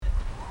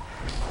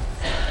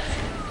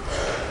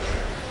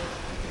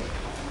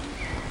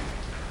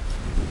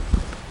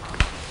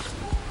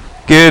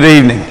Good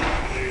evening.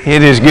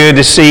 It is good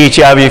to see each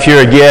of you. If you're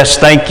a guest,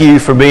 thank you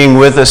for being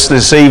with us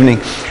this evening.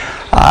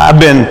 I've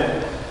been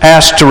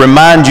asked to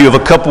remind you of a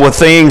couple of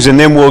things, and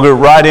then we'll go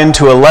right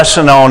into a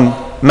lesson on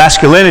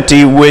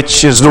masculinity,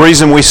 which is the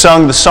reason we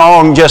sung the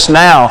song just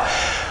now.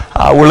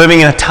 We're living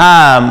in a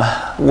time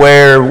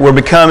where we're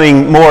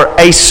becoming more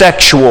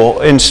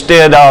asexual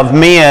instead of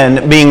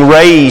men being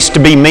raised to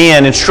be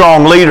men and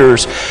strong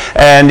leaders.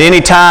 And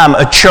anytime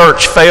a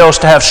church fails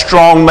to have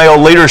strong male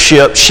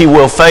leadership, she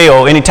will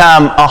fail.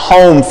 Anytime a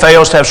home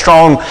fails to have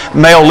strong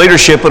male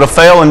leadership, it'll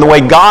fail in the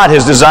way God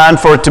has designed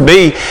for it to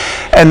be.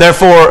 And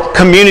therefore,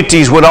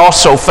 communities would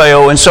also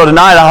fail. And so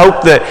tonight, I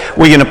hope that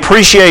we can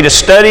appreciate a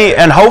study,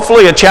 and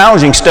hopefully a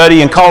challenging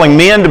study, in calling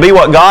men to be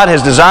what God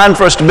has designed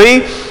for us to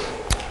be,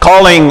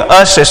 calling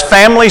us as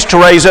families to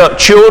raise up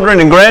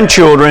children and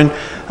grandchildren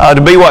to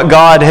be what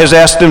God has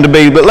asked them to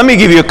be. But let me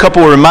give you a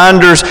couple of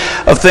reminders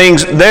of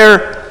things.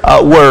 There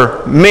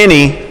were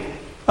many,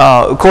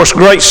 of course,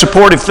 great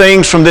supportive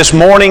things from this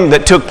morning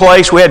that took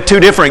place. We had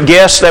two different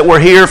guests that were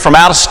here from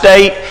out of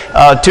state,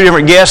 two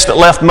different guests that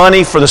left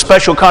money for the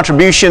special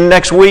contribution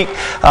next week.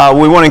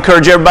 We want to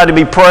encourage everybody to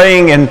be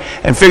praying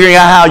and figuring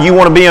out how you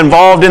want to be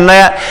involved in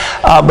that.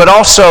 But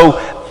also,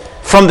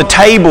 from the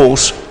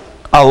tables,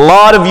 a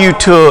lot of you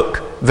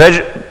took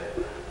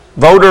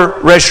voter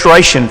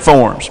registration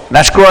forms.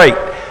 That's great,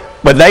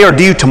 but they are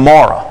due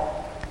tomorrow.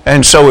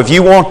 And so if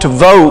you want to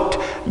vote,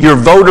 your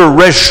voter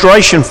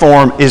registration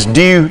form is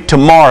due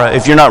tomorrow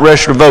if you're not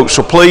registered to vote.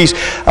 So please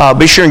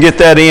be sure and get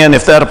that in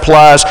if that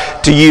applies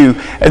to you.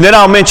 And then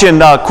I'll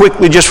mention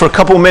quickly, just for a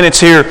couple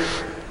minutes here,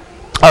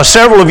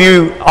 several of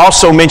you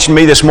also mentioned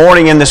me this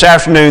morning and this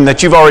afternoon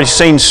that you've already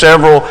seen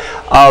several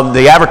of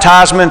the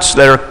advertisements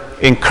that are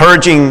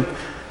encouraging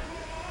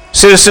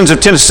citizens of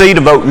Tennessee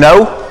to vote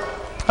no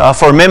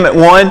for Amendment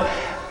 1.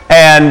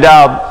 And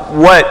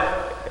what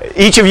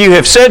each of you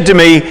have said to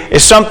me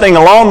is something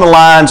along the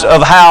lines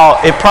of how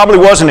it probably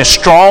wasn't as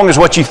strong as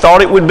what you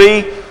thought it would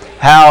be,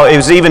 how it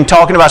was even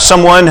talking about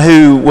someone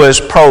who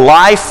was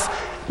pro-life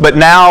but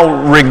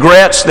now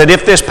regrets that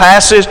if this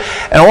passes.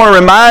 And I want to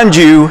remind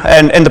you,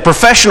 and the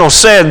professionals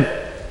said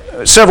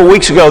several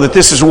weeks ago that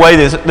this is the way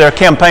that their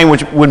campaign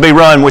would be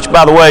run, which,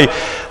 by the way,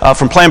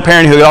 from Planned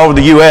Parenthood all over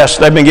the U.S.,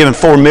 they've been given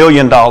 $4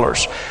 million.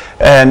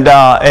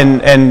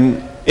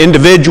 And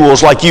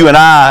individuals like you and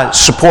I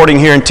supporting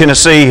here in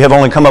Tennessee have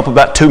only come up with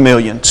about $2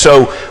 million.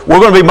 So we're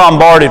going to be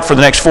bombarded for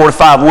the next 4 to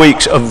 5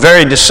 weeks of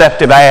very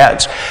deceptive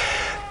ads.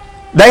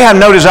 They have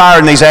no desire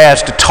in these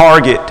ads to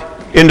target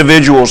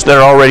individuals that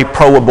are already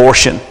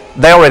pro-abortion.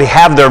 They already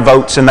have their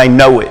votes and they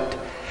know it.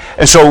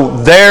 And so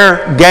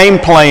their game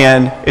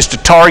plan is to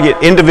target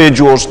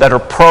individuals that are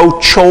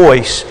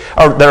pro-choice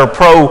or that are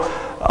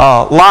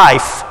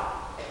pro-life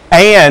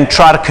and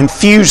try to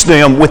confuse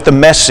them with the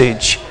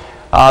message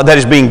that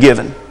is being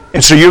given.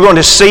 And so you're going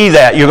to see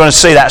that. You're going to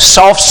see that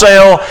soft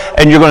sell,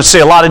 and you're going to see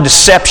a lot of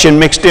deception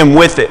mixed in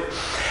with it.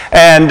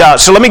 And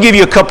so let me give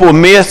you a couple of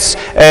myths,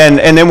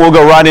 and then we'll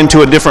go right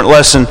into a different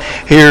lesson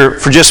here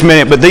for just a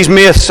minute. But these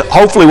myths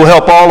hopefully will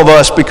help all of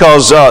us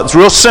because it's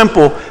real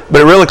simple,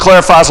 but it really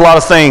clarifies a lot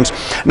of things.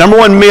 Number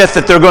one myth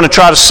that they're going to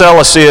try to sell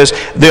us is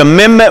the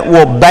amendment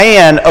will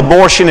ban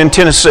abortion in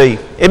Tennessee.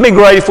 It'd be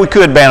great if we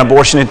could ban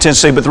abortion in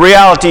Tennessee, but the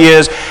reality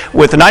is,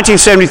 with the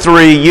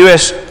 1973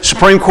 U.S.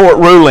 Supreme Court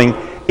ruling,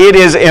 it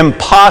is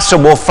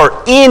impossible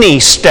for any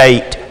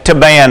state to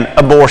ban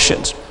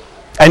abortions.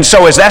 And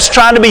so as that's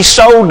trying to be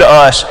sold to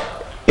us,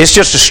 it's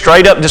just a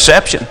straight up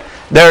deception.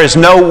 There is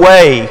no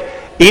way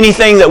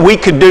anything that we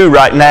could do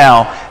right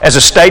now as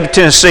a state of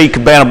Tennessee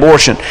could ban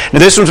abortion. Now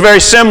this one's very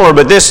similar,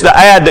 but the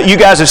ad that you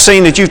guys have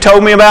seen that you've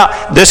told me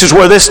about, this is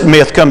where this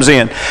myth comes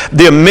in.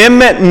 The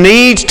amendment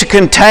needs to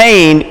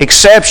contain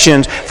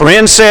exceptions for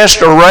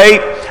incest or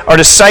rape or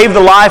to save the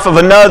life of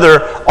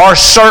another or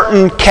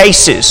certain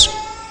cases.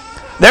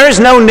 There is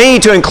no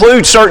need to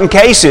include certain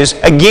cases.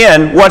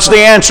 Again, what's the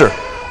answer?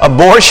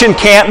 Abortion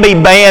can't be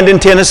banned in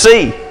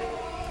Tennessee.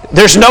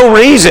 There's no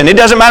reason. It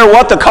doesn't matter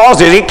what the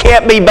cause is. It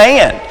can't be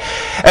banned.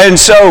 And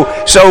so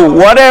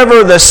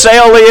whatever the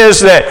sale is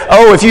that,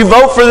 if you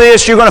vote for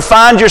this, you're going to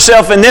find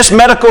yourself in this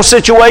medical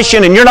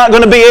situation and you're not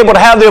going to be able to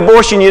have the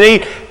abortion you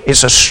need,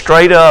 it's a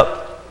straight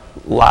up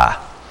lie.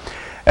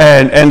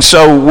 And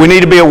so we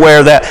need to be aware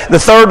of that. The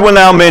third one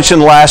I'll mention,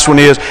 the last one,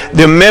 is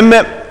the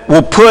amendment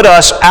will put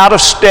us out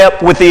of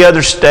step with the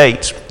other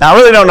states. Now, I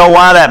really don't know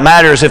why that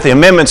matters. If the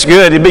amendment's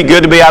good, it'd be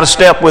good to be out of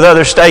step with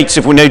other states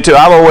if we need to.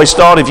 I've always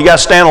thought if you got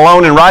to stand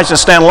alone in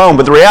righteousness, stand alone.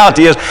 But the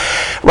reality is,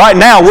 right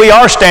now, we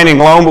are standing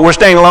alone, but we're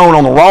standing alone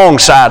on the wrong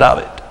side of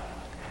it.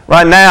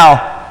 Right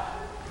now,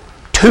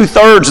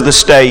 two-thirds of the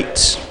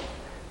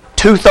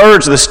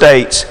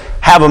states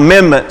have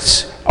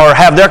amendments or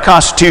have their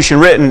constitution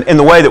written in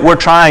the way that we're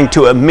trying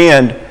to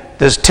amend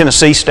this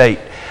Tennessee state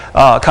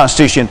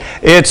constitution.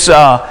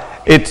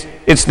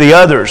 It's the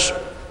others.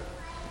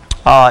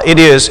 It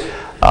is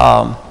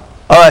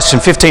us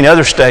and 15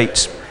 other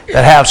states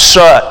that have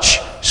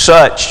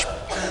such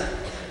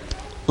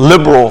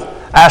liberal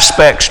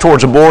aspects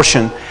towards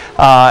abortion,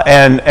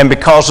 and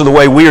because of the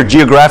way we are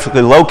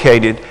geographically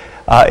located,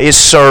 it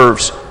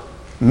serves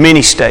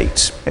many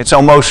states. It's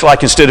almost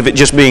like instead of it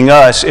just being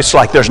us, it's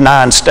like there's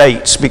 9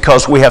 states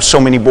because we have so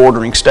many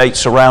bordering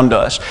states around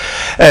us.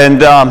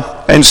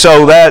 And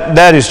so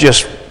that is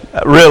just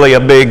really a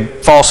big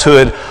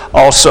falsehood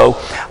also.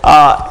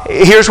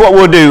 Here's what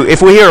we'll do.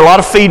 If we hear a lot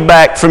of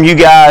feedback from you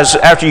guys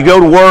after you go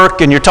to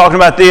work and you're talking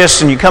about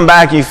this and you come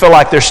back and you feel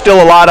like there's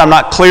still a lot I'm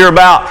not clear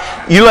about,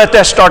 you let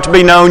that start to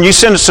be known. You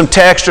send us some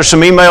text or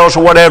some emails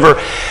or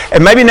whatever.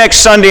 And maybe next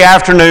Sunday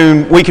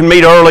afternoon we can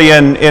meet early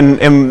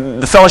in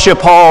the fellowship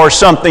hall or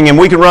something, and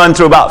we can run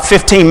through about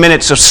 15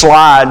 minutes of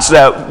slides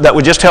that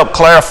would just help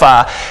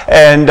clarify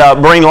and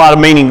bring a lot of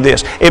meaning to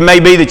this. It may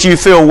be that you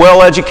feel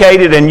well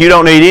educated and you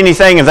don't need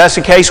anything. If that's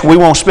the case, we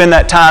won't spend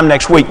that time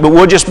next week, but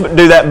we'll just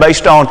do that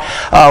based on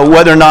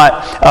whether or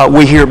not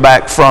we hear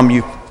back from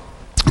you.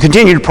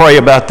 Continue to pray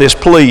about this,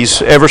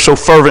 please, ever so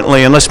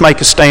fervently, and let's make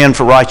a stand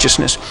for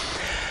righteousness.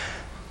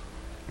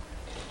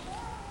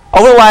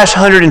 Over the last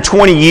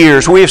 120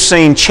 years, we have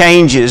seen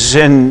changes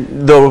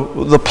in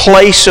the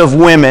place of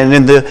women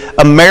in the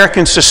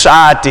American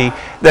society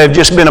that have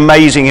just been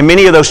amazing, and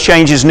many of those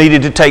changes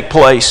needed to take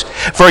place.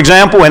 For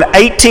example, in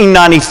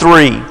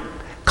 1893,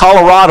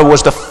 Colorado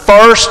was the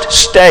first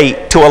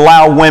state to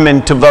allow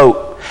women to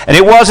vote. And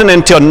it wasn't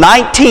until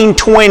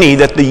 1920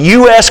 that the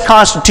U.S.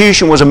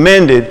 Constitution was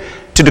amended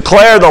to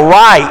declare the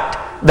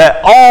right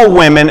that all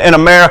women in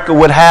America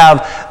would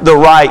have the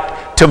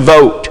right to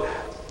vote.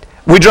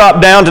 We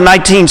dropped down to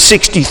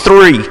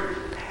 1963,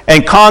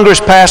 and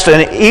Congress passed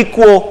an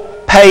Equal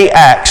Pay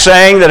Act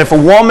saying that if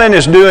a woman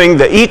is doing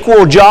the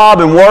equal job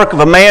and work of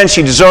a man,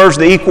 she deserves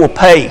the equal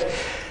pay.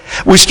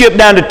 We skipped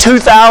down to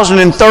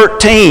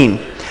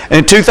 2013.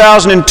 In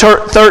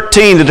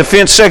 2013, the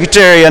Defense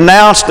Secretary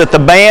announced that the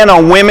ban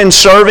on women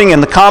serving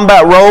in the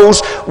combat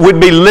roles would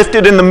be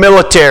lifted in the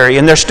military.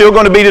 And there's still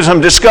going to be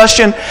some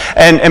discussion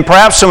and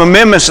perhaps some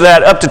amendments to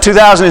that up to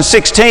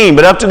 2016.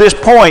 But up to this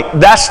point,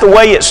 that's the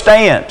way it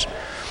stands.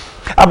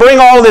 I bring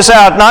all of this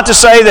out not to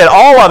say that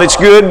all of it's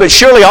good, but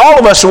surely all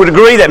of us would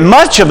agree that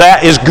much of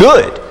that is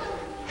good.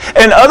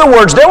 In other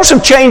words, there were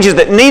some changes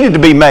that needed to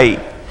be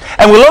made.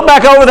 And we look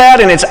back over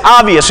that and it's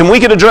obvious, and we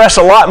could address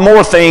a lot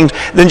more things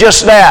than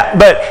just that.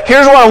 But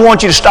here's what I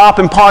want you to stop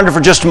and ponder for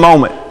just a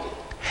moment.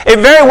 It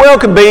very well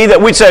could be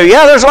that we'd say,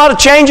 yeah, there's a lot of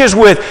changes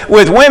with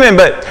women,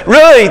 but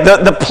really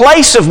the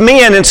place of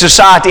men in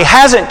society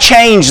hasn't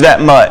changed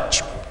that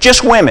much.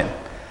 Just women.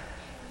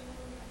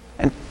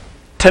 And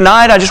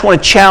tonight I just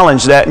want to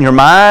challenge that in your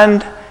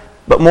mind,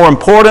 but more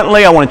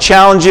importantly, I want to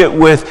challenge it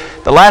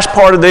with the last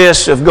part of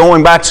this of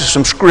going back to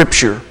some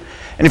Scripture.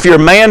 And if you're a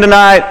man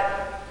tonight,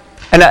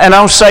 and I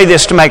don't say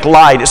this to make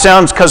light. It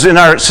sounds, because in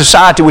our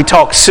society we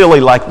talk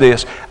silly like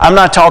this. I'm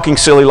not talking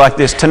silly like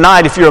this.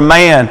 Tonight, if you're a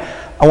man,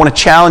 I want to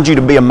challenge you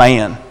to be a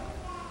man.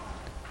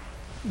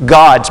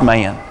 God's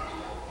man.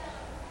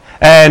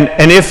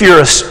 And if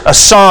you're a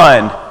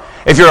son,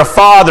 if you're a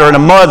father and a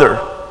mother,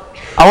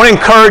 I want to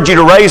encourage you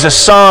to raise a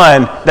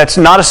son that's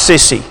not a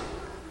sissy.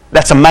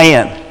 That's a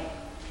man.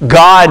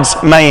 God's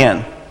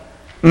man.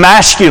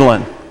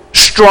 Masculine.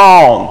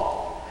 Strong.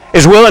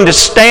 Is willing to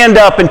stand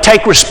up and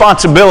take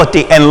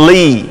responsibility and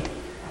lead.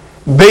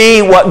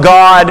 Be what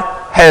God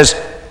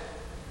has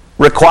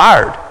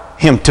required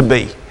him to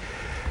be.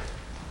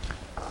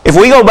 If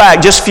we go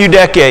back just a few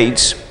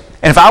decades,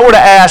 and if I were to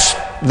ask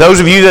those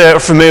of you that are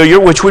familiar,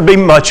 which would be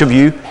much of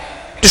you,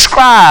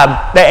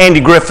 describe the Andy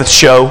Griffith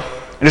Show,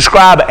 and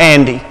describe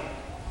Andy.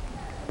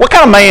 What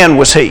kind of man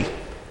was he?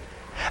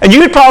 And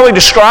you could probably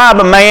describe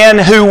a man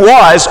who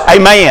was a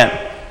man.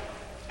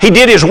 He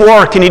did his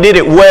work and he did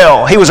it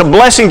well. He was a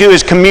blessing to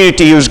his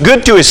community. He was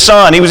good to his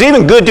son. He was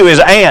even good to his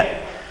aunt.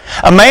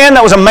 A man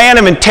that was a man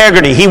of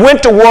integrity. He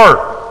went to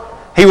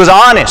work. He was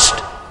honest.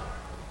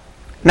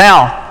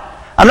 Now,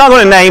 I'm not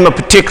going to name a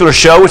particular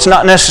show. It's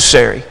not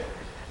necessary.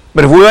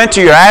 But if we went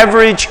to your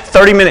average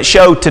 30-minute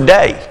show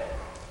today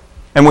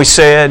and we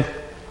said,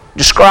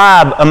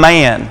 describe a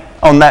man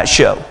on that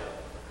show.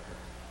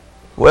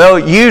 Well,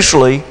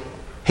 usually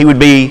he would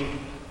be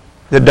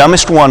the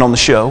dumbest one on the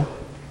show.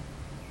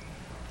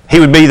 He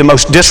would be the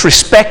most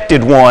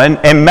disrespected one,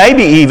 and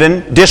maybe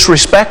even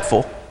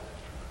disrespectful.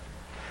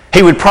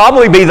 He would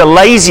probably be the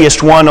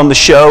laziest one on the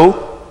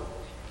show.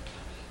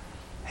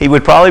 He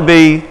would probably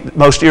be the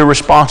most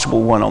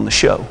irresponsible one on the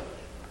show.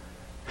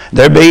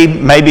 There'd be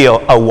maybe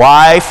a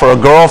wife or a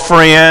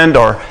girlfriend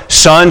or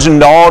sons and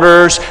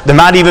daughters. There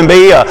might even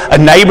be a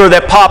neighbor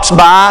that pops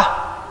by.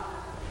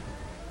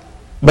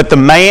 But the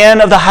man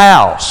of the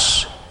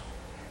house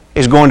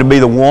is going to be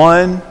the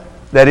one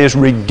that is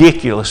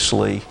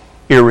ridiculously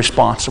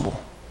irresponsible.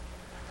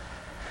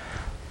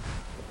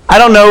 I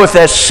don't know if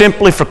that's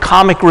simply for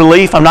comic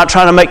relief. I'm not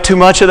trying to make too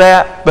much of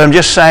that, but I'm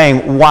just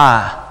saying,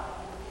 why?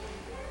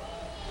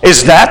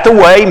 Is that the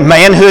way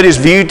manhood is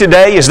viewed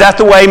today? Is that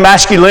the way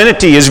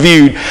masculinity is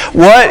viewed?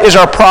 What is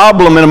our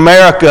problem in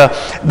America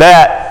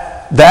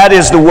that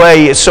is the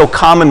way it's so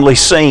commonly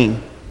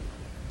seen?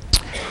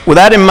 With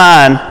that in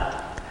mind,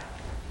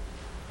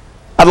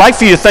 I'd like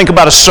for you to think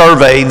about a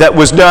survey that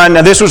was done.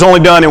 Now, this was only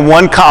done in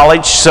one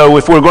college, so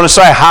if we're going to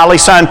say highly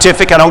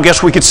scientific, I don't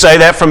guess we could say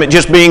that from it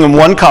just being in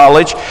one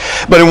college.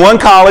 But in one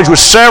college with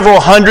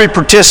several hundred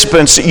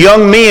participants,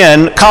 young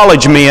men,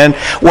 college men,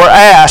 were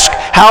asked,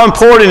 how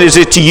important is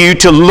it to you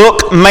to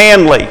look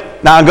manly?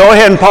 Now, go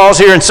ahead and pause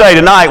here and say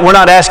tonight, we're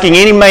not asking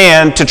any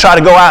man to try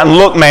to go out and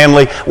look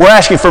manly. We're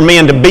asking for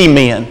men to be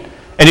men.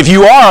 And if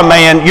you are a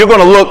man, you're going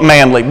to look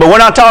manly. But we're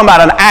not talking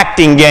about an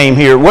acting game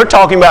here. We're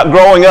talking about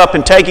growing up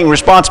and taking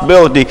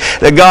responsibility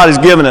that God has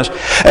given us.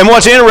 And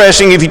what's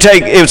interesting, if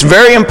it's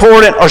very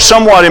important or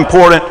somewhat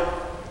important,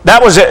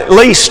 that was at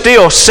least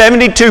still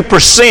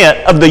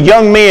 72% of the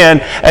young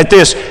men at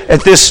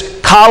this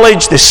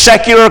college, this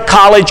secular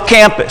college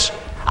campus.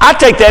 I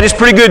take that as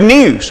pretty good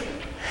news.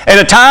 At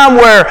a time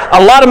where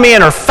a lot of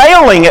men are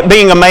failing at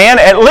being a man,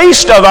 at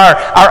least of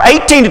our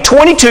 18 to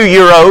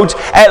 22-year-olds,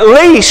 at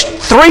least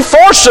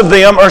 3/4 of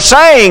them are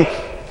saying,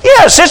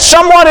 yes, it's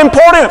somewhat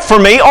important for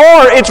me,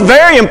 or it's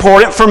very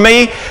important for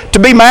me to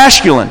be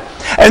masculine.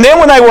 And then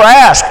when they were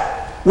asked,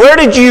 where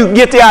did you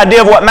get the idea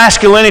of what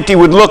masculinity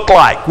would look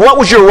like? What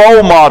was your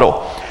role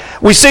model?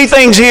 We see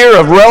things here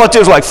of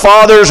relatives like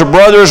fathers or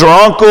brothers or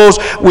uncles.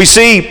 We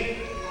see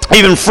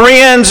even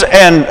friends,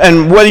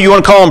 and whether you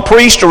want to call them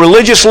priests or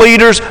religious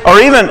leaders, or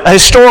even a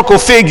historical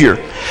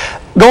figure.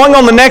 Going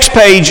on the next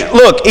page,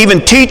 look, even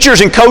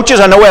teachers and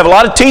coaches. I know we have a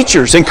lot of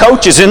teachers and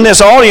coaches in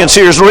this audience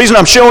here is the reason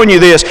I'm showing you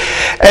this.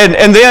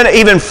 And then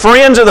even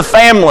friends of the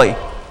family.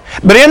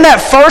 But in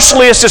that first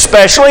list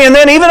especially, and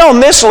then even on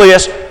this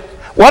list,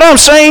 what I'm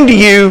saying to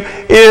you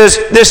is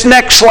this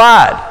next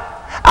slide.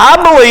 I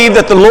believe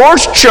that the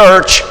Lord's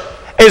church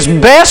is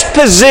best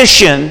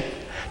positioned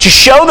to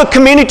show the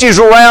communities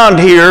around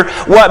here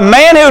what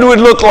manhood would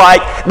look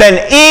like than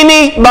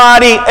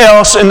anybody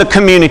else in the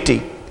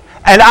community.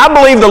 And I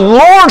believe the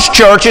Lord's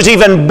church is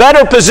even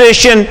better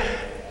positioned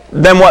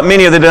than what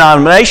many of the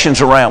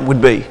denominations around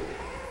would be.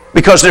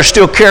 Because there's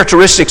still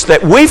characteristics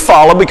that we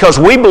follow because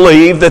we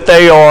believe that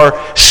they are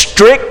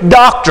strict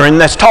doctrine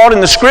that's taught in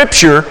the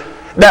Scripture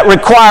that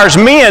requires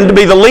men to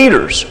be the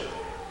leaders.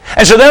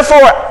 And so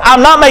therefore,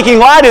 I'm not making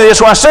light of this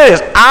when I say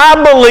this.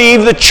 I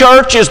believe the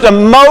church is the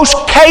most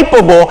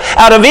capable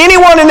out of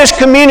anyone in this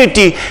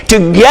community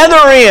to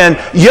gather in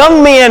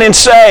young men and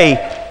say,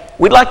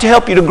 we'd like to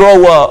help you to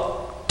grow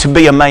up to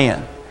be a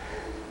man.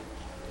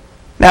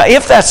 Now,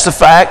 if that's the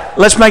fact,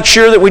 let's make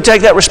sure that we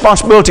take that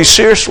responsibility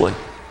seriously.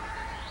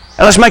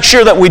 And let's make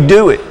sure that we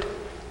do it.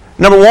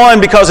 Number one,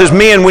 because as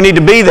men we need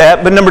to be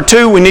that. But number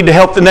two, we need to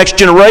help the next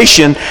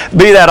generation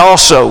be that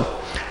also.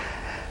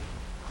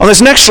 On this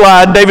next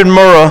slide, David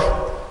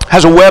Murrah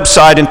has a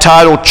website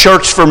entitled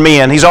Church for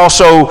Men. He's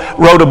also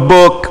wrote a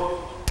book,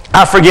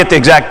 I forget the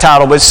exact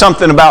title, but it's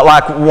something about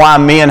like why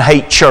men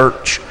hate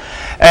church.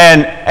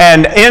 And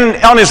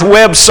on his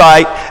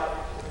website,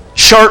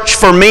 Church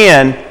for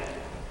Men,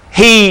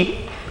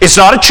 it's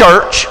not a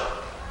church,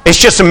 it's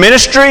just a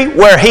ministry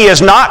where he is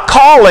not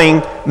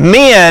calling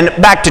men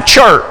back to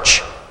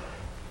church.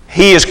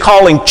 He is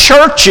calling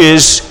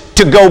churches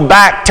to go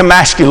back to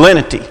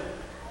masculinity.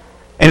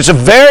 And it's a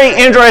very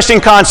interesting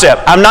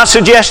concept. I'm not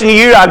suggesting to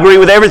you I agree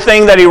with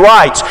everything that he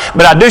writes,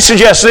 but I do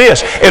suggest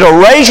this. It'll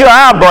raise your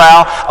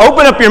eyebrow,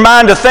 open up your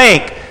mind to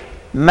think,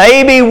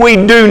 maybe we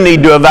do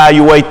need to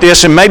evaluate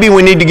this, and maybe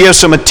we need to give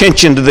some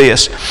attention to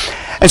this.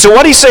 And so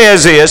what he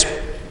says is,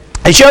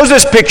 he shows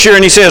this picture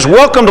and he says,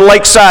 welcome to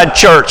Lakeside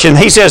Church. And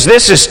he says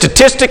this is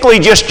statistically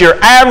just your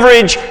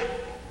average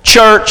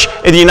church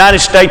in the United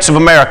States of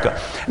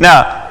America.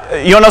 Now,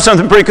 you want to know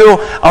something pretty cool?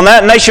 On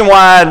that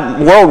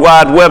nationwide,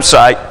 worldwide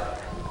website,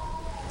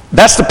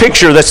 that's the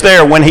picture that's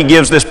there when he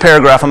gives this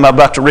paragraph I'm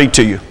about to read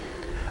to you.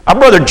 Our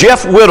brother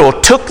Jeff Whittle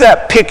took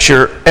that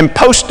picture and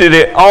posted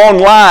it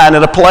online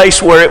at a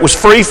place where it was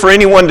free for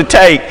anyone to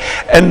take.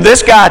 And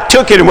this guy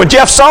took it, and when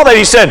Jeff saw that,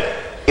 he said,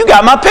 you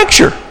got my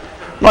picture.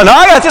 I'm like, no,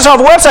 I got this off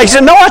the website. He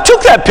said, no, I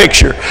took that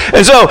picture.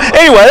 And so,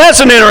 anyway,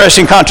 that's an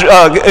interesting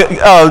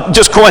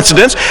just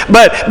coincidence.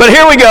 But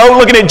here we go,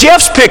 looking at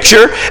Jeff's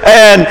picture,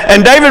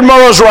 and David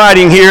Murrah's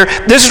writing here.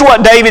 This is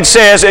what David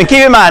says, and keep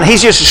in mind,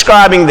 he's just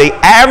describing the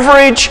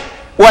average,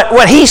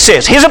 what he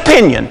says, his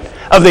opinion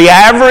of the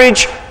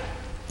average,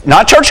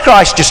 not Church of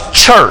Christ, just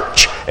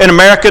church in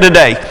America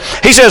today.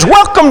 He says,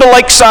 welcome to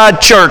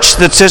Lakeside Church,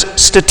 the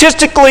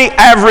statistically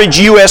average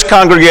U.S.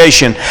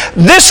 congregation.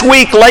 This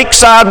week,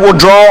 Lakeside will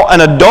draw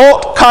an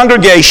adult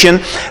congregation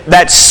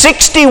that's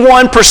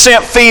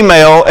 61%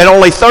 female and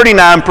only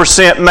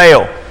 39%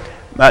 male.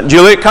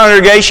 Juliet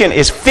congregation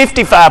is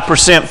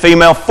 55%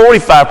 female,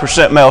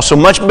 45% male, so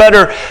much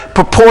better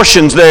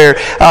proportions there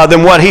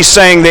than what he's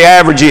saying the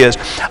average is.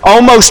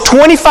 Almost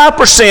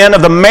 25%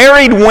 of the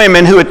married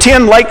women who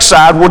attend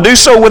Lakeside will do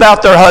so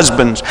without their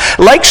husbands.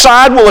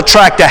 Lakeside will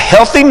attract a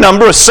healthy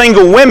number of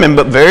single women,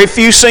 but very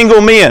few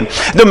single men.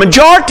 The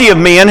majority of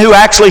men who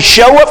actually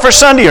show up for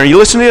Sunday, are you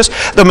listening to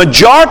this? The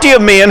majority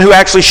of men who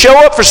actually show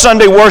up for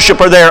Sunday worship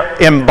are there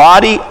in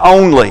body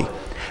only.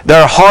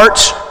 Their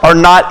hearts are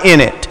not in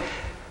it.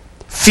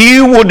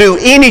 Few will do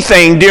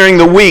anything during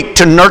the week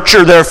to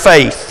nurture their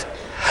faith.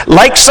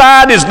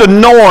 Lakeside is the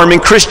norm in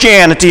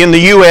Christianity in the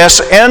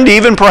U.S. and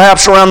even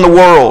perhaps around the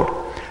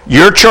world.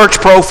 Your church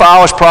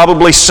profile is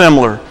probably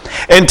similar.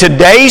 In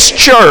today's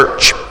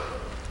church,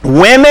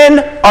 women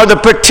are the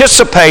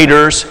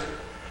participators,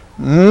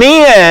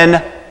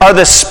 men are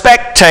the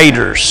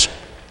spectators.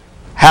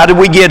 How did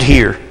we get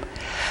here?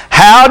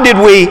 How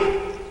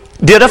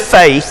did a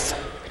faith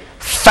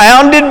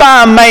founded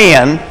by a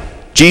man,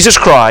 Jesus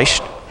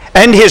Christ,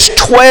 and his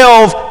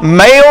 12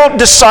 male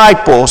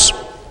disciples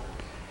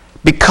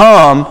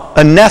become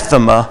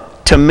anathema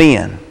to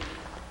men?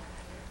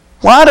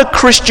 Why do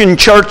Christian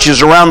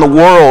churches around the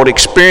world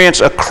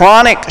experience a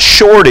chronic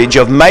shortage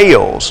of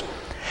males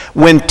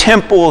when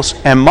temples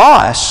and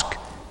mosques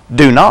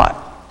do not?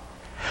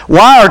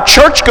 Why are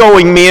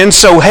church-going men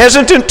so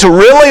hesitant to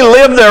really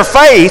live their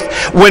faith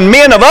when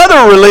men of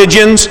other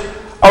religions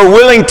are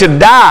willing to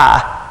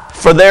die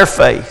for their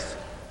faith?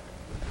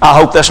 I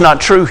hope that's not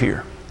true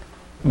here.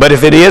 But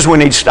if it is, we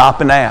need to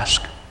stop and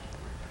ask.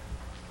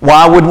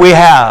 Why would we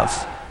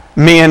have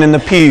men in the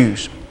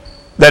pews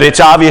that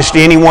it's obvious to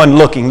anyone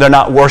looking they're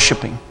not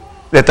worshiping,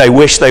 that they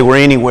wish they were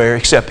anywhere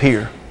except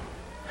here?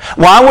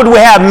 Why would we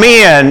have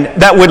men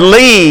that would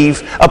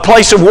leave a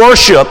place of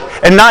worship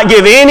and not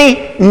give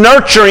any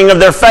nurturing of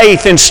their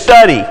faith in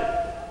study,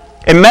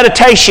 in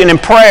meditation,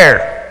 and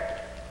prayer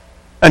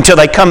until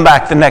they come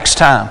back the next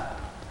time?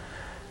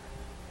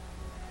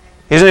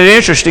 Isn't it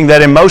interesting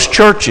that in most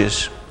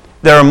churches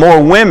there are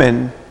more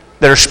women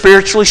that are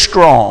spiritually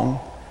strong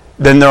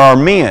than there are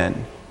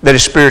men that are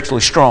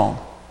spiritually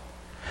strong?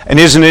 And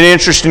isn't it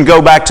interesting to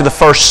go back to the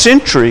first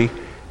century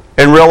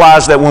and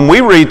realize that when we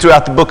read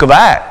throughout the book of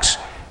Acts,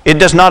 it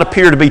does not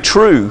appear to be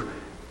true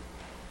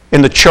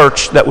in the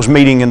church that was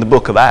meeting in the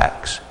book of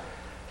Acts.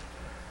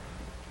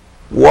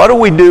 What are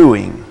we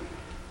doing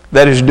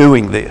that is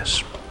doing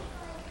this?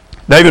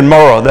 David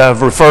Murrah, that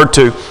I've referred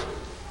to,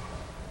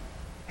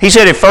 he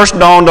said it first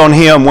dawned on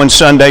him one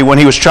Sunday when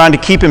he was trying to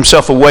keep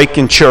himself awake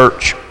in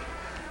church.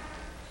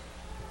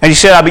 And he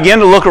said, I began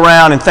to look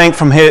around and think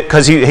from his,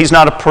 because he's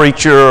not a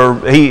preacher,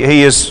 or he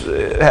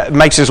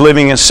makes his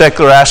living in a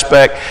secular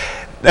aspect.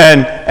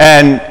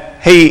 And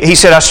he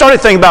said, I started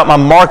thinking about my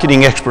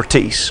marketing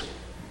expertise.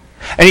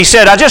 And he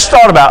said, I just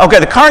thought about, okay,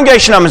 the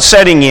congregation I'm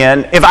sitting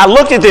in, if I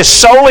looked at this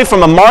solely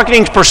from a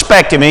marketing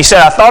perspective, and he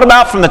said, I thought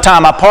about from the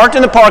time I parked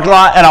in the parking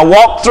lot and I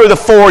walked through the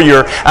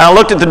foyer, and I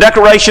looked at the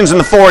decorations in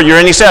the foyer,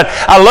 and he said,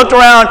 I looked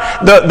around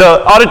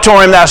the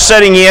auditorium that I was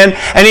sitting in,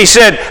 and he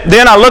said,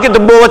 then I look at the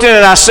bulletin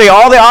and I see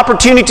all the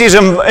opportunities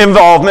of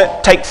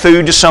involvement, take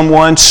food to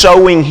someone,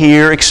 sewing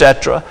here,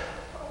 etc.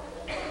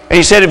 And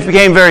he said it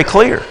became very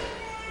clear.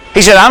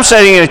 He said, I'm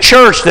sitting in a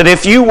church that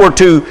if you were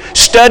to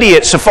study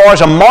it so far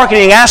as a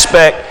marketing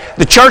aspect,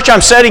 the church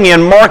I'm sitting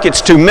in markets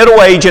to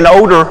middle-aged and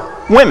older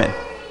women.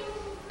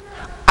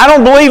 I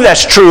don't believe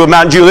that's true of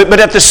Mount Juliet, but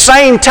at the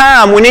same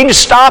time, we need to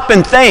stop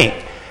and think.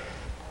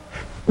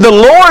 The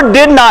Lord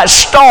did not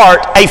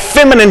start a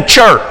feminine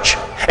church.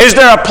 Is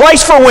there a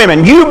place for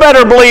women? You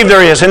better believe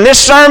there is. And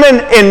this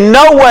sermon in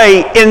no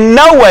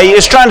way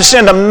is trying to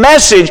send a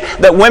message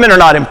that women are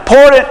not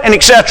important and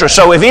etc.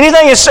 So if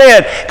anything is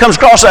said comes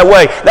across that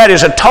way, that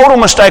is a total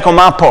mistake on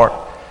my part.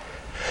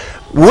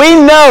 We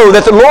know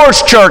that the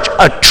Lord's church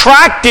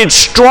attracted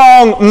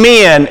strong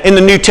men in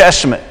the New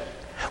Testament.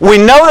 We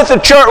know that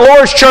the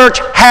Lord's church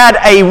had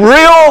a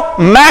real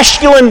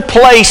masculine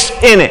place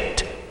in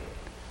it.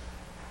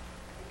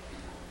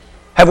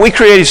 Have we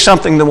created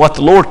something than what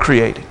the Lord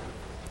created?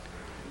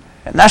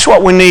 And that's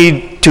what we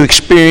need to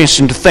experience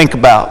and to think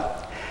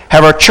about.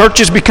 Have our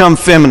churches become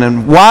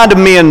feminine? Why do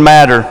men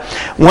matter?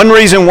 One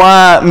reason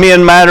why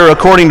men matter,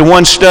 according to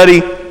one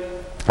study,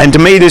 and to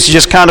me this is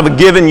just kind of a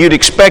given, you'd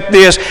expect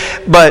this,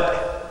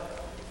 but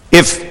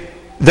if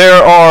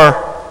there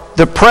are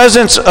the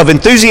presence of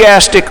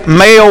enthusiastic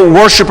male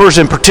worshipers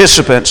and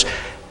participants,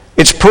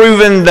 it's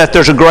proven that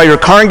there's a greater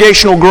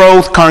congregational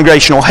growth,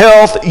 congregational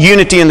health,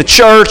 unity in the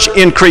church,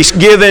 increased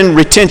giving,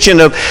 retention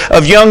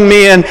of young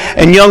men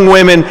and young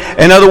women.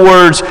 In other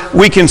words,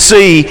 we can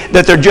see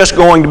that they're just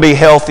going to be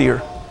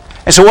healthier.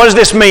 And so what does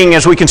this mean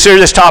as we consider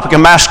this topic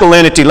of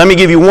masculinity? Let me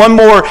give you one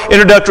more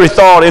introductory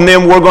thought, and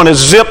then we're going to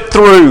zip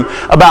through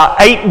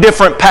about 8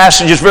 different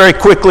passages very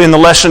quickly, and the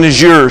lesson is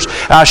yours.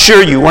 I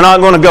assure you, we're not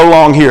going to go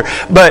long here.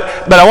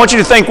 But I want you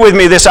to think with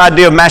me this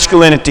idea of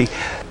masculinity.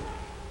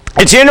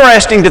 It's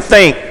interesting to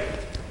think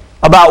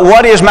about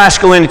what is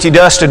masculinity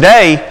to us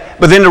today,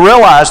 but then to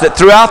realize that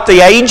throughout the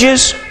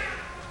ages,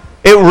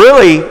 it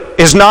really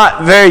is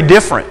not very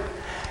different.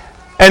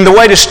 And the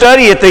way to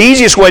study it, the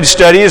easiest way to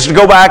study it is to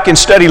go back and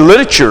study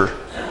literature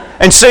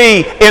and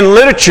see in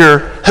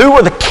literature who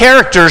were the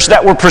characters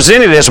that were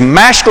presented as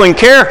masculine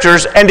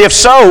characters, and if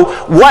so,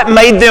 what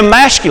made them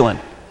masculine.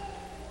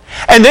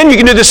 And then you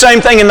can do the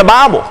same thing in the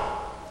Bible.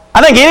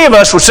 I think any of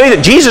us would see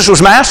that Jesus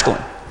was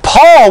masculine.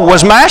 Paul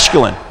was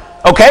masculine.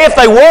 Okay, if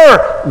they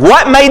were,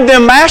 what made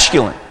them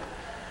masculine?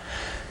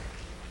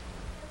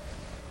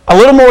 A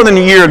little more than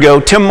a year ago,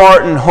 Tim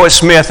Martin, Hoyt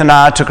Smith, and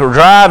I took a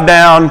drive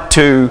down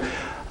to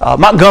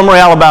Montgomery,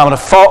 Alabama, to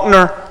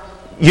Faulkner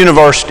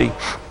University.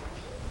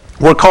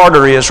 where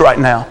Carter is right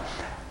now.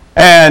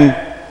 And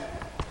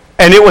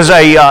it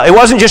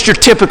wasn't just your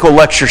typical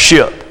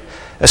lectureship.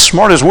 As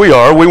smart as we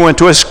are, we went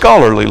to a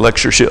scholarly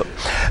lectureship.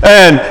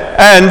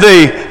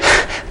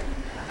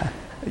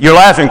 You're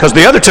laughing because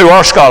the other two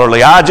are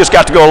scholarly. I just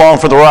got to go along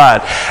for the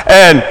ride.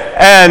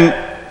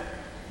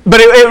 But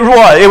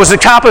it was the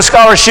type of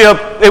scholarship,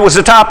 it was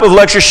the type of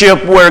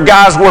lectureship where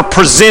guys were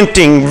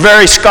presenting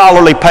very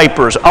scholarly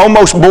papers,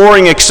 almost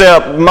boring,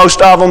 except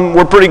most of them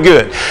were pretty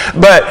good.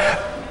 But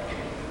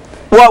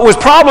what was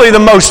probably the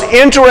most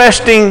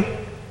interesting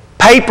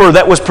paper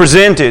that was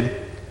presented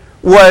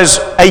was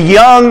a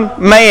young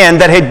man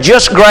that had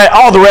just graduated.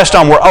 All the rest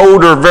of them were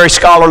older, very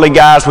scholarly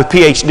guys with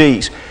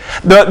PhDs.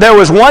 There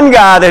was one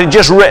guy that had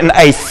just written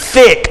a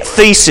thick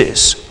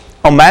thesis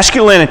on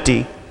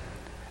masculinity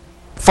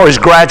for his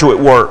graduate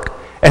work.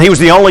 And he was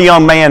the only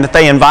young man that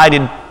they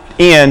invited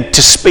in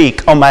to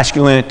speak on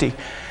masculinity.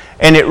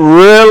 And it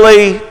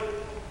really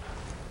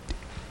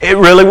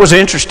was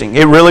interesting.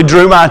 It really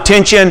drew my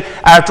attention.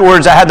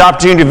 Afterwards, I had the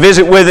opportunity to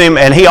visit with him,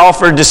 and he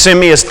offered to send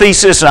me his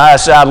thesis, and I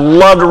said I'd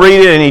love to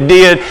read it, and he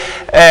did,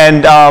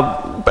 and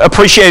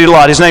appreciated a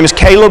lot. His name is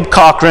Caleb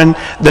Cochran.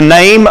 The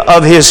name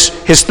of his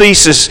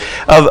thesis,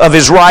 of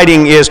his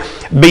writing is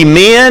Be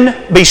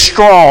Men, Be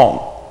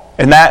Strong,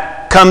 and that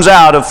comes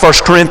out of 1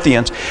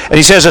 Corinthians. And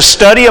he says, a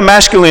study of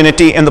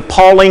masculinity in the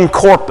Pauline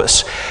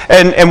corpus.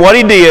 And what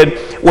he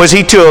did was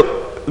he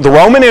took the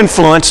Roman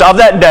influence of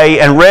that day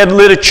and read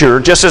literature,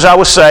 just as I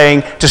was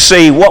saying, to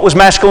see what was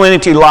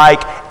masculinity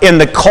like in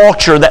the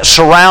culture that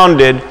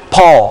surrounded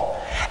Paul.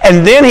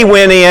 And then he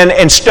went in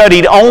and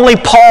studied only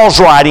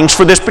Paul's writings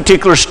for this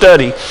particular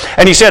study.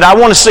 And he said, I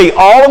want to see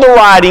all of the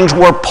writings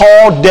where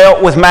Paul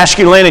dealt with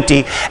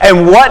masculinity.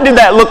 And what did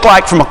that look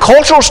like from a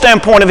cultural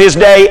standpoint of his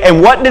day? And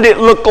what did it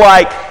look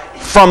like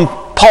from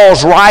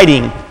Paul's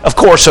writing, of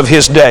course, of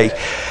his day?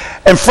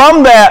 And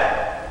from that,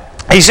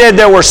 he said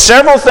there were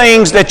several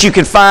things that you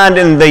could find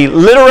in the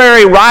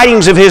literary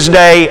writings of his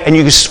day, and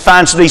you could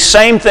find these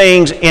same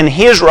things in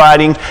his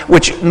writings,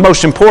 which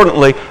most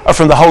importantly are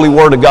from the Holy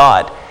Word of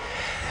God.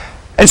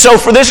 And so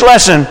for this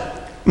lesson,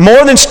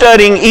 more than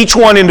studying each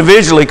one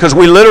individually, because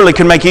we literally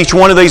can make each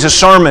one of these a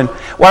sermon,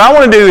 what I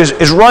want to do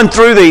is run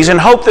through these and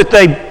hope that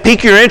they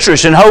pique your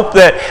interest, and hope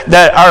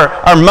that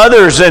our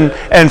mothers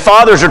and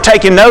fathers are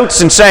taking notes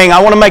and saying, I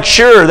want to make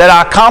sure that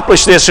I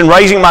accomplish this in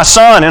raising my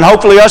son, and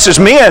hopefully us as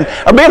men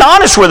are being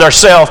honest with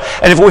ourselves.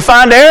 And if we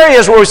find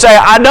areas where we say,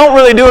 I don't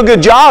really do a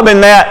good job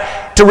in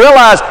that, to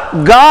realize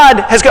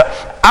God has got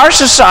our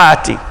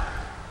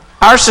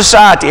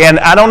society, and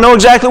I don't know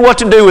exactly what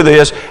to do with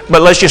this,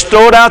 but let's just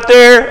throw it out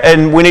there,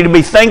 and we need to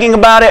be thinking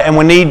about it, and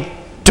we need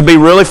to be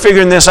really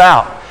figuring this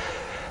out.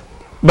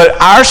 But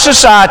our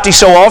society,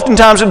 so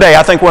oftentimes today,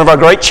 I think one of our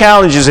great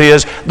challenges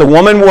is the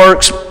woman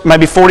works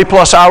maybe 40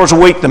 plus hours a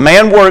week, the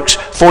man works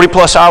 40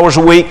 plus hours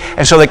a week,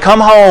 and so they come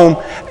home,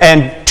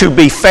 and to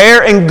be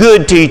fair and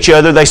good to each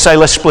other, they say,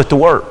 let's split the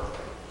work.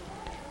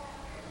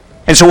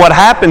 And so what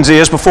happens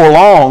is, before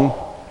long,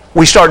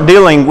 we start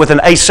dealing with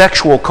an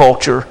asexual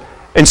culture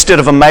instead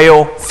of a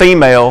male,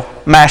 female,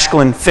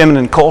 masculine,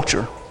 feminine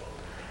culture.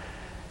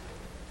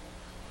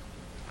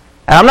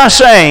 And I'm not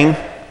saying,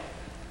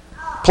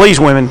 please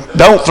women,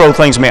 don't throw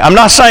things at me. I'm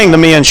not saying the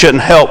men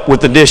shouldn't help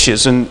with the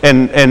dishes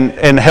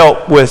and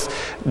help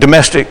with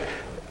domestic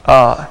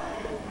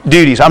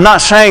duties. I'm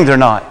not saying they're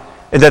not,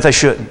 and that they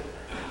shouldn't.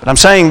 But I'm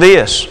saying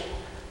this.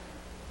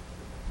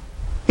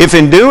 If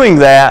in doing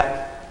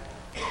that,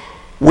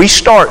 we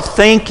start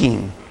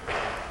thinking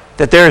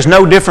that there is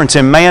no difference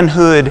in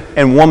manhood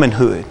and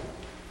womanhood,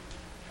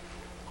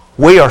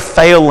 we are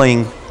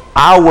failing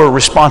our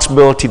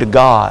responsibility to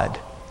God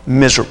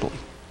miserably.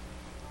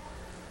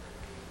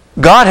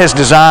 God has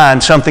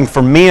designed something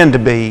for men to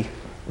be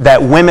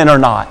that women are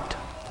not.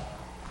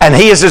 And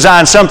He has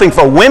designed something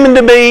for women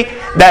to be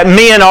that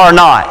men are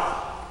not.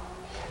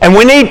 And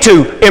we need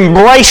to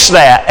embrace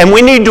that, and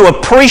we need to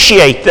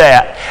appreciate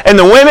that. And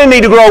the women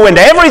need to grow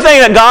into everything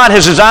that God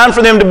has designed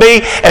for them to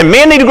be, and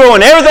men need to grow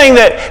in everything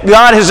that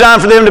God has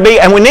designed for them to be,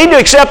 and we need to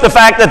accept the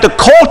fact that the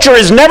culture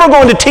is never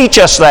going to teach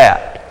us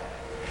that.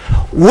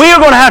 We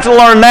are going to have to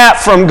learn that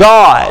from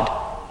God,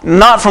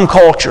 not from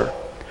culture.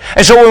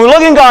 And so when we look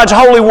in God's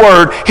holy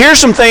word, here's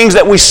some things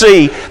that we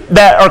see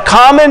that are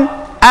common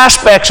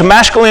aspects of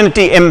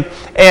masculinity. And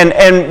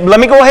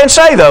let me go ahead and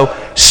say, though,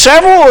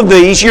 several of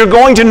these you're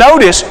going to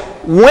notice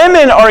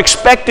women are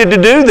expected to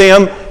do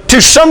them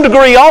to some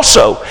degree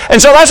also.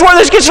 And so that's where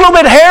this gets a little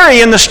bit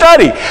hairy in the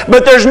study.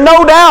 But there's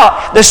no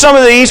doubt that some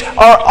of these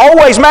are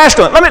always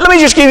masculine. Let me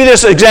just give you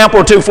this example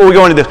or two before we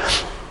go into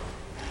this.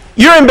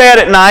 You're in bed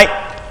at night,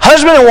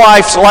 husband and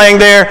wife's laying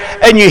there,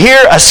 and you hear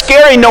a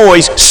scary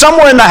noise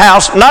somewhere in the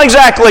house, not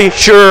exactly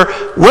sure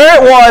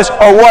where it was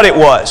or what it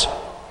was.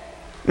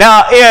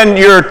 Now, in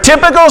your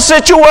typical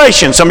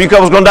situation, some of you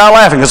couples are going to die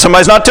laughing because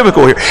somebody's not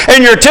typical here.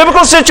 In your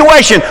typical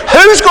situation,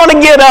 who's going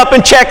to get up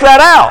and check that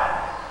out?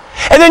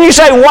 And then you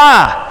say,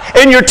 why?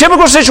 In your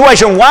typical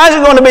situation, why is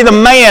it going to be the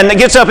man that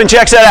gets up and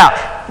checks that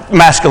out?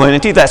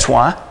 Masculinity, that's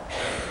why.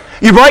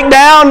 You break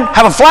down,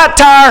 have a flat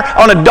tire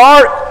on a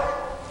dark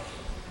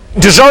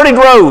deserted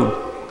road.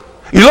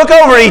 You look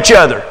over at each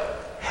other.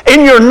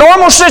 In your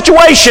normal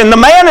situation, the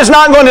man is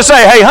not going to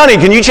say, hey, honey,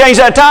 can you change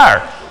that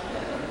tire?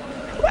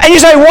 And you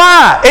say,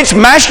 why? It's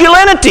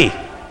masculinity.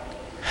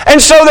 And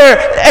so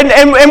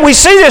and we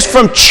see this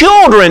from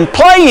children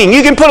playing.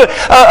 You can put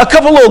a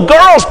couple little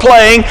girls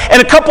playing and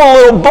a couple of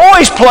little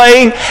boys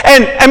playing,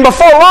 and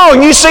before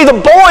long you see the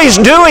boys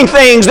doing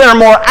things that are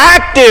more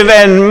active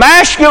and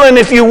masculine,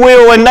 if you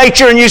will, in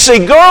nature, and you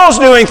see girls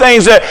doing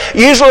things that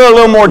usually are a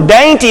little more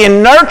dainty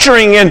and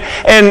nurturing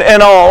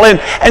and all.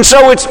 And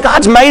so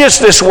God's made us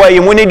this way,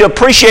 and we need to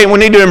appreciate it, and we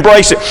need to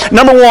embrace it.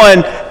 Number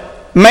one,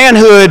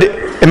 manhood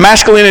and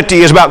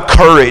masculinity is about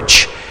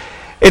courage.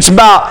 It's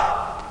about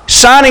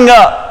signing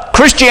up.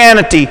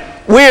 Christianity,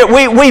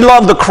 we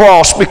love the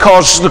cross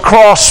because the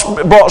cross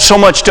brought so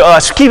much to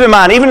us. Keep in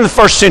mind, even in the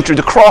first century,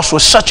 the cross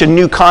was such a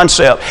new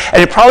concept,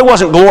 and it probably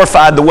wasn't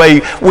glorified the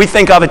way we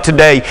think of it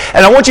today.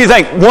 And I want you to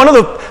think, one of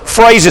the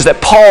phrases that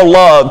Paul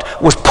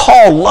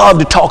loved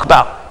to talk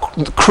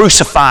about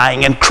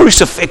crucifying and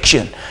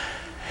crucifixion.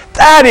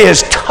 That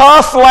is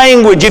tough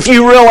language if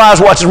you realize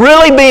what's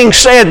really being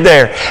said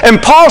there. And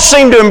Paul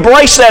seemed to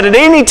embrace that at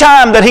any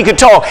time that he could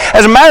talk.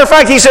 As a matter of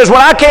fact, he says,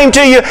 when I came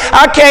to you,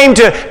 I came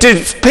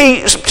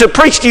to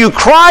preach to you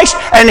Christ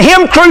and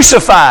Him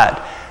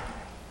crucified.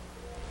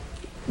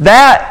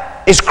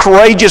 That is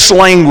courageous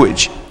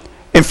language.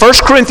 In 1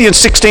 Corinthians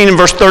 16 and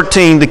verse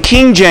 13, the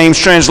King James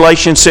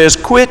translation says,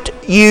 quit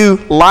you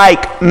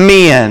like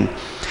men.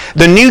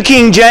 The New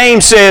King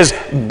James says,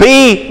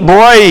 be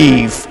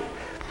brave.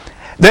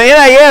 The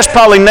NAS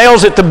probably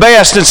nails it the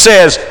best and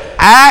says,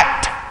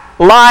 act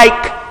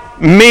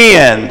like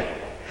men.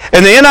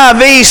 And the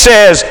NIV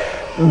says,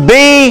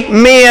 be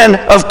men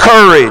of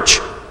courage.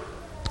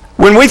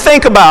 When we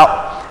think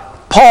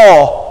about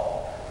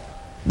Paul,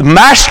 the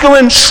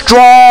masculine,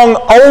 strong,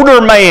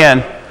 older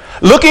man,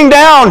 looking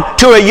down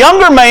to a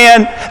younger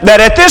man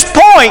that at this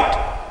point,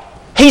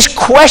 he's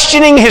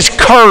questioning his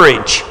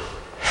courage.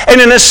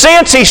 And in a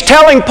sense, he's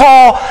telling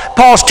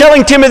Paul's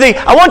telling Timothy,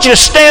 I want you to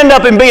stand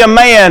up and be a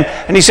man.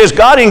 And he says,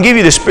 God didn't give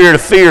you the spirit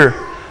of fear,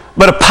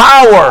 but of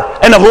power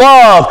and of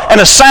love and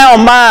a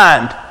sound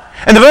mind.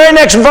 And the very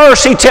next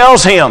verse, he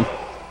tells him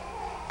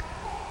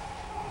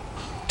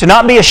to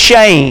not be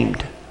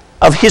ashamed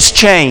of his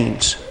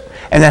chains,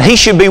 and that he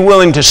should be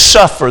willing to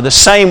suffer the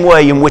same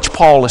way in which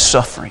Paul is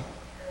suffering.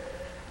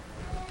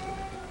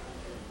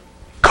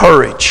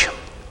 Courage.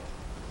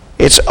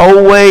 It's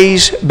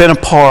always been a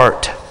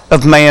part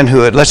of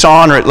manhood. Let's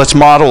honor it. Let's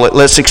model it.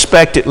 Let's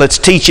expect it. Let's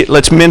teach it.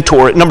 Let's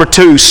mentor it. Number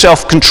two,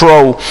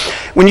 self-control.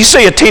 When you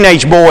see a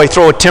teenage boy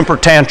throw a temper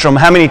tantrum,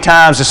 how many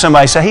times does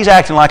somebody say, he's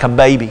acting like a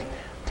baby?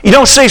 You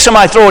don't see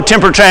somebody throw a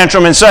temper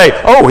tantrum and say,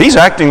 oh, he's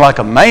acting like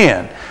a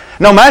man.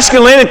 No,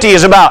 masculinity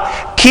is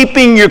about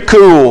keeping your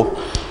cool.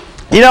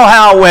 You know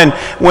how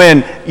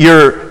when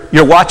you're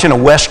watching a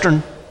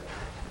Western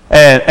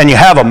and you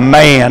have a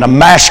man, a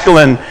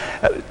masculine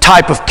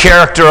type of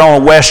character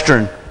on a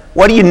Western,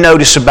 what do you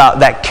notice about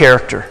that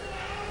character?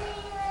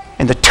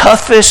 In the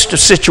toughest of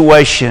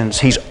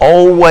situations, he's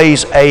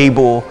always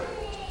able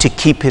to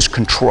keep his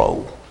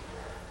control.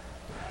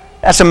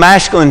 That's a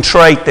masculine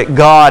trait that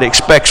God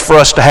expects for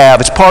us to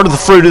have. It's part of the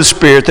fruit of the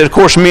Spirit that, of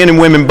course, men and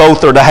women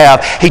both are to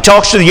have. He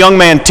talks to the young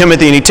man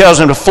Timothy, and he tells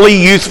him to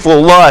flee youthful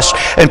lust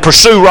and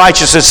pursue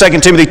righteousness,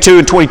 2 Timothy 2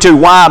 and 22.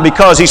 Why?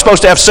 Because he's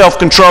supposed to have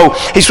self-control.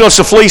 He's supposed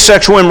to flee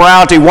sexual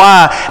immorality.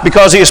 Why?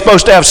 Because he is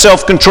supposed to have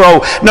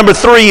self-control. Number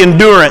three,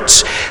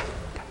 endurance.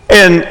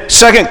 In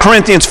 2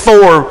 Corinthians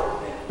 4,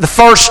 the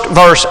first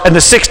verse and the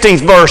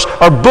 16th verse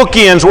are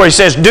bookends where he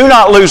says, do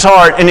not lose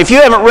heart. And if you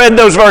haven't read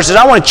those verses,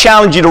 I want to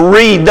challenge you to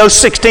read those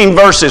 16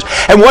 verses.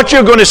 And what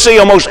you're going to see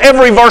almost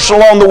every verse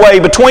along the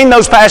way between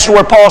those passages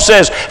where Paul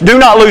says, do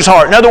not lose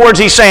heart. In other words,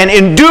 he's saying,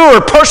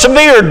 endure,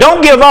 persevere,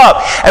 don't give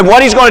up. And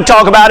what he's going to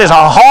talk about is a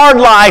hard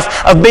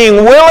life of being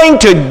willing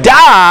to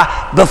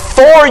die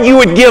before you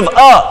would give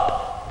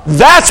up.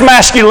 That's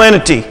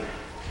masculinity.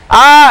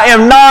 I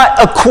am not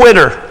a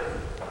quitter.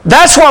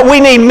 That's what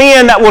we need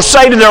men that will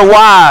say to their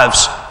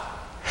wives.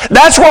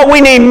 That's what we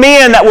need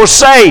men that will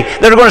say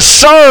that are going to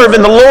serve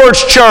in the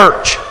Lord's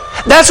church.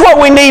 That's what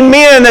we need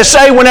men that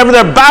say whenever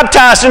they're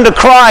baptized into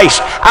Christ,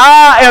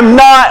 I am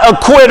not a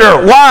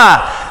quitter.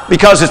 Why?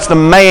 Because it's the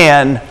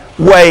man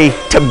way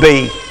to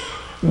be.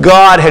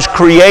 God has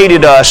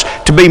created us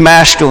to be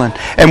masculine.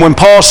 And when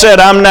Paul said,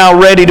 I'm now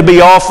ready to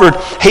be offered,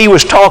 he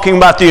was talking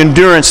about the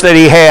endurance that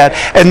he had.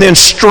 And then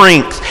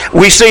strength.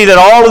 We see that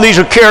all of these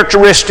are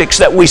characteristics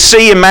that we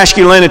see in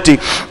masculinity.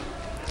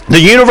 The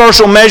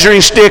universal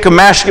measuring stick of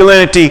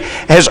masculinity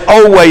has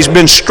always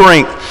been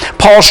strength.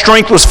 Paul's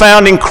strength was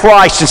found in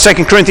Christ in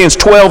 2 Corinthians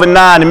 12 and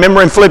 9.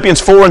 Remember in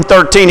Philippians 4 and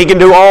 13, he can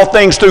do all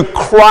things through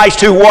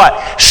Christ who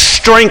what?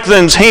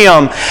 strengthens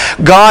him.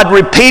 God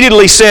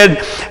repeatedly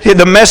said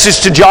the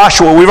message to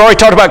Joshua. We've already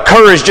talked about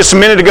courage just a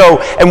minute ago.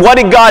 And what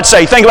did God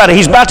say? Think about it.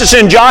 He's about to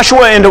send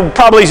Joshua into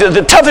probably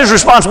the toughest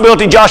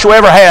responsibility Joshua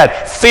ever had.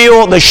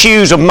 Fill the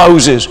shoes of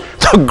Moses.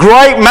 The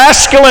great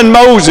masculine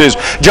Moses.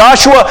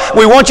 Joshua,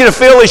 we want you to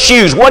fill his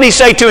shoes. What did he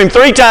say to him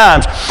 3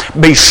 times?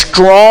 Be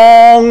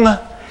strong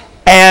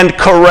and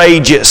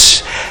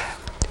courageous.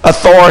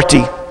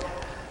 Authority.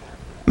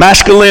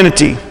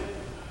 Masculinity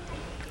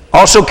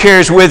also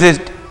carries with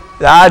it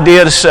the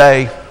idea to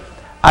say,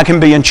 I can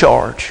be in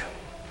charge.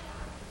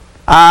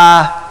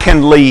 I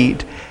can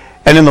lead.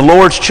 And in the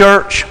Lord's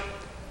church,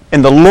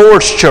 the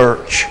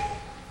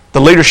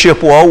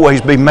leadership will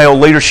always be male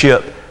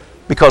leadership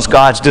because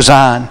God's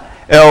design.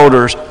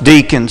 Elders,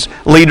 deacons,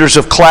 leaders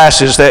of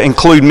classes that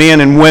include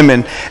men and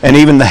women, and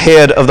even the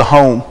head of the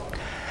home.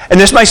 And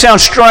this may sound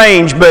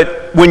strange,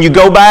 but when you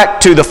go back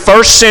to the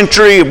first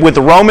century with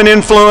the Roman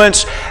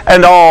influence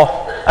and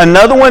all,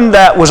 another one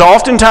that was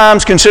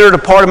oftentimes considered a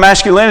part of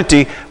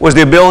masculinity was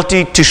the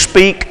ability to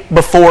speak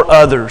before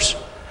others.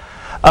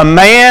 A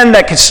man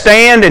that could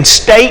stand and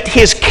state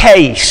his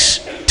case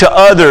to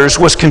others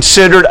was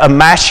considered a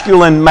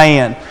masculine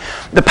man.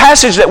 The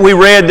passage that we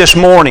read this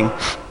morning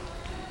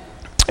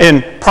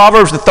in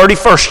Proverbs, the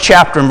 31st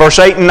chapter, in verse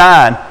 8 and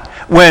 9,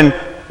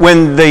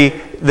 when the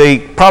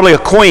probably a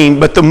queen,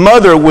 but the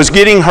mother was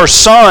getting her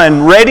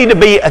son ready to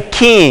be a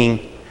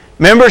king.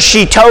 Remember,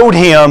 she told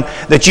him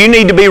that you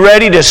need to be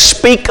ready to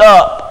speak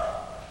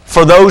up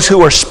for those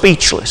who are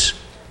speechless.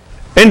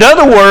 In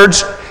other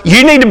words,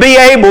 you need to be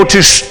able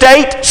to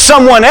state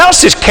someone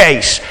else's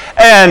case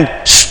and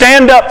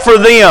stand up for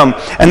them.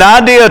 And the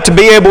idea to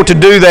be able to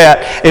do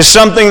that is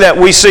something that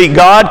we see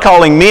God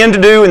calling men to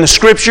do in the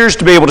Scriptures,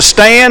 to be able to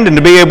stand and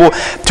to be able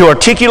to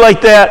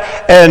articulate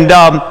that.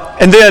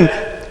 And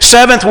then,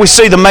 seventh, we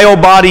see the male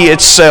body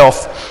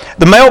itself.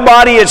 The male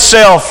body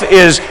itself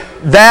is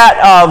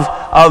that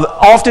of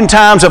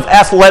oftentimes of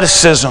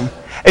athleticism.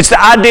 It's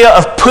the idea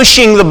of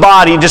pushing the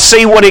body to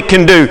see what it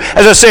can do.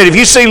 As I said, if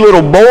you see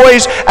little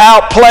boys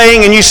out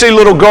playing and you see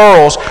little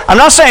girls, I'm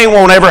not saying it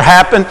won't ever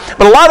happen,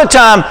 but a lot of the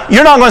time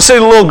you're not going to see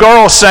the little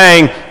girls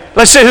saying,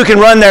 let's see who can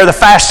run there the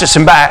fastest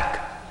and back.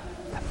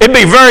 It'd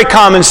be very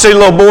common to see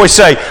little boys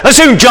say, let's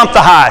see who can jump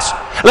the highest.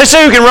 Let's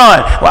see who can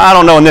run. Well, I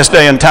don't know in this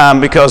day and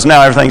time because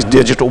now everything's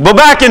digital. But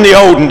back in the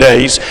olden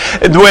days,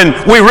 when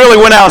we really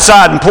went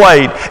outside and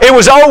played, it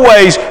was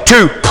always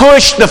to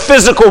push the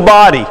physical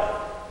body.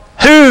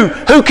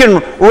 Who can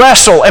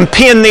wrestle and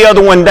pin the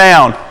other one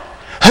down?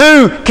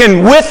 Who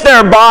can, with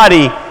their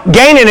body,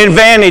 gain an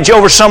advantage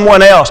over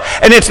someone else?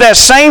 And it's that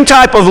same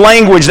type of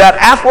language, that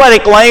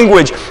athletic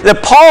language,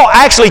 that Paul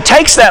actually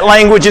takes that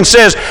language and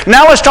says,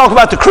 now let's talk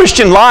about the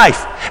Christian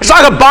life. It's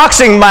like a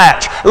boxing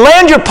match.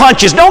 Land your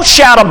punches. Don't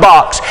shout a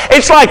box.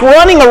 It's like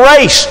running a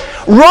race.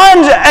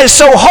 Run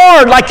so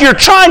hard like you're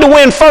trying to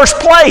win first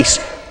place.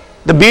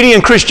 The beauty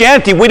in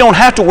Christianity, we don't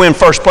have to win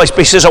first place, but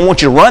he says, I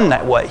want you to run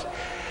that way.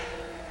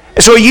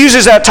 And so he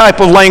uses that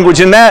type of language.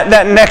 And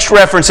that next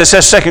reference that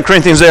says 2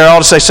 Corinthians there, I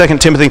ought to say 2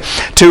 Timothy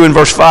 2 and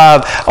verse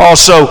 5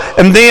 also.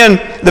 And then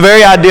the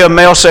very idea of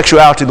male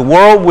sexuality. The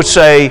world would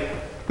say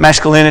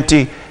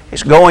masculinity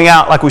is going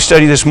out like we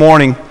studied this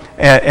morning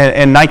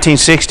in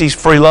 1960s,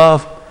 free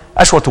love.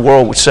 That's what the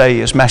world would say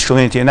is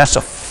masculinity. And that's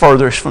the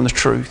furthest from the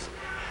truth.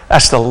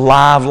 That's the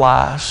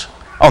lies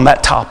on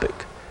that topic.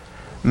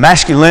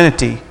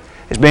 Masculinity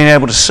is being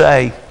able to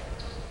say,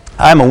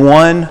 I'm a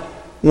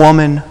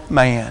one-woman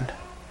man.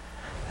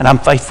 And I'm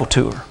faithful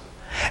to her.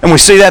 And we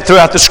see that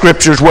throughout the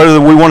Scriptures,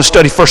 whether we want to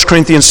study 1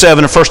 Corinthians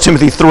 7 or 1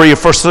 Timothy 3 or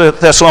 1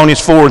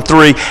 Thessalonians 4 and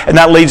 3. And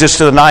that leads us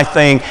to the ninth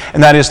thing,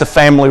 and that is the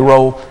family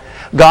role.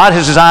 God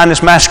has designed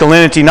this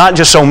masculinity not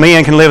just so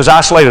men can live as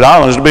isolated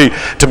islands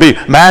to be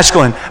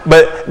masculine,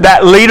 but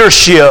that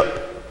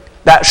leadership,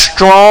 that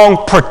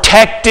strong,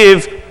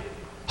 protective,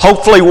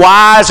 hopefully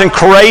wise and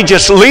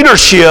courageous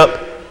leadership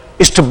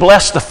is to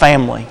bless the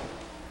family.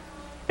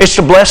 It's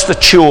to bless the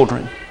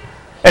children.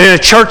 And in a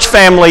church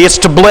family, it's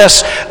to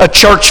bless a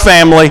church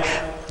family.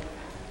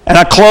 And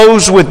I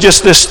close with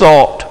just this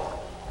thought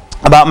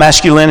about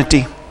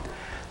masculinity.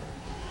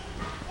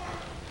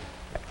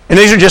 And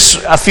these are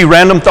just a few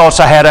random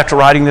thoughts I had after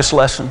writing this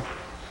lesson.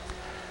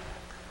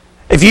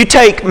 If you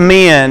take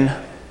men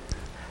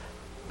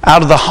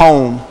out of the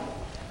home,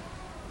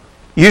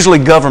 usually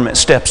government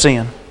steps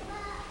in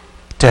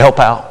to help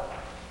out.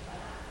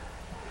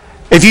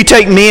 If you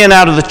take men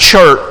out of the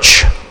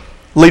church,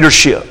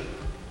 leadership,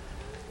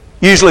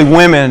 usually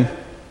women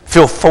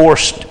feel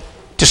forced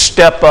to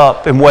step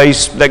up in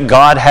ways that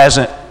God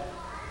hasn't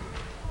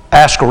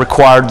asked or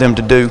required them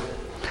to do.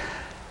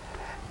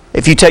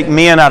 If you take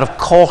men out of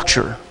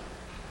culture,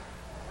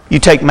 you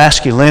take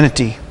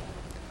masculinity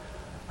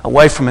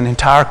away from an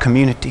entire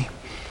community.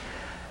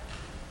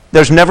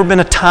 There's never been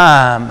a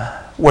time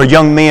where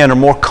young men are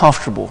more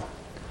comfortable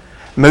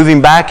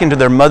moving back into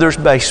their mother's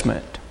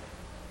basement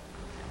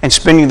and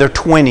spending their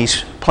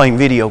 20s playing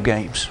video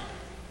games.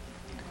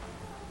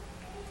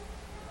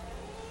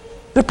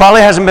 There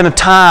probably hasn't been a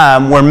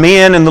time where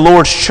men in the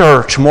Lord's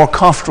church are more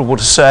comfortable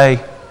to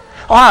say,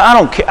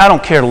 I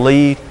don't care to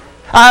lead.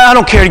 I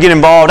don't care to get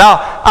involved.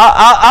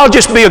 I'll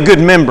just be a good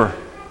member.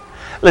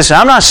 Listen,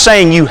 I'm not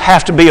saying you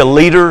have to be a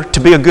leader to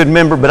be a good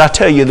member, but I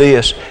tell you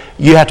this,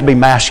 you have to be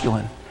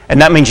masculine. And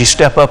that means you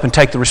step up and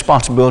take the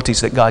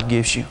responsibilities that God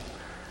gives you.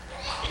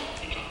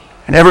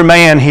 And every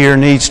man here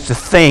needs to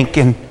think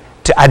and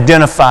to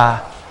identify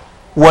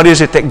what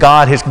is it that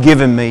God has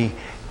given me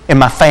in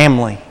my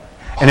family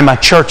and in my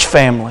church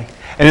family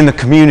and in the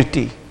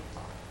community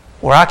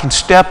where I can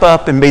step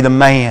up and be the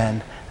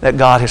man that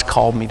God has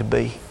called me to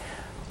be.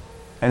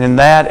 And in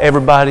that,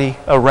 everybody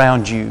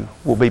around you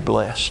will be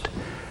blessed.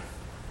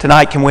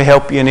 Tonight, can we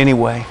help you in any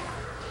way?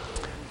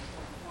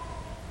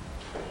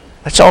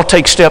 Let's all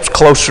take steps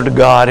closer to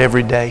God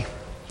every day.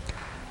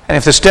 And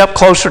if the step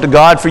closer to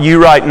God for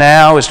you right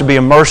now is to be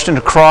immersed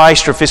into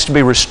Christ, or if it's to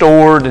be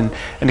restored and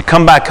to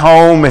come back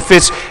home, if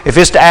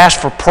it's to ask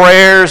for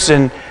prayers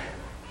and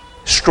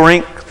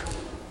strength.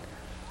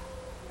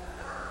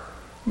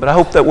 But I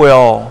hope that we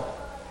all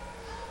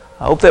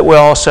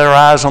set our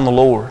eyes on the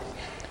Lord.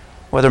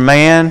 Whether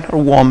man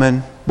or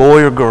woman,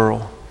 boy or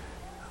girl,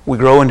 we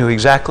grow into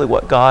exactly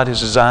what God has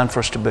designed for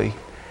us to be.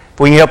 If we can help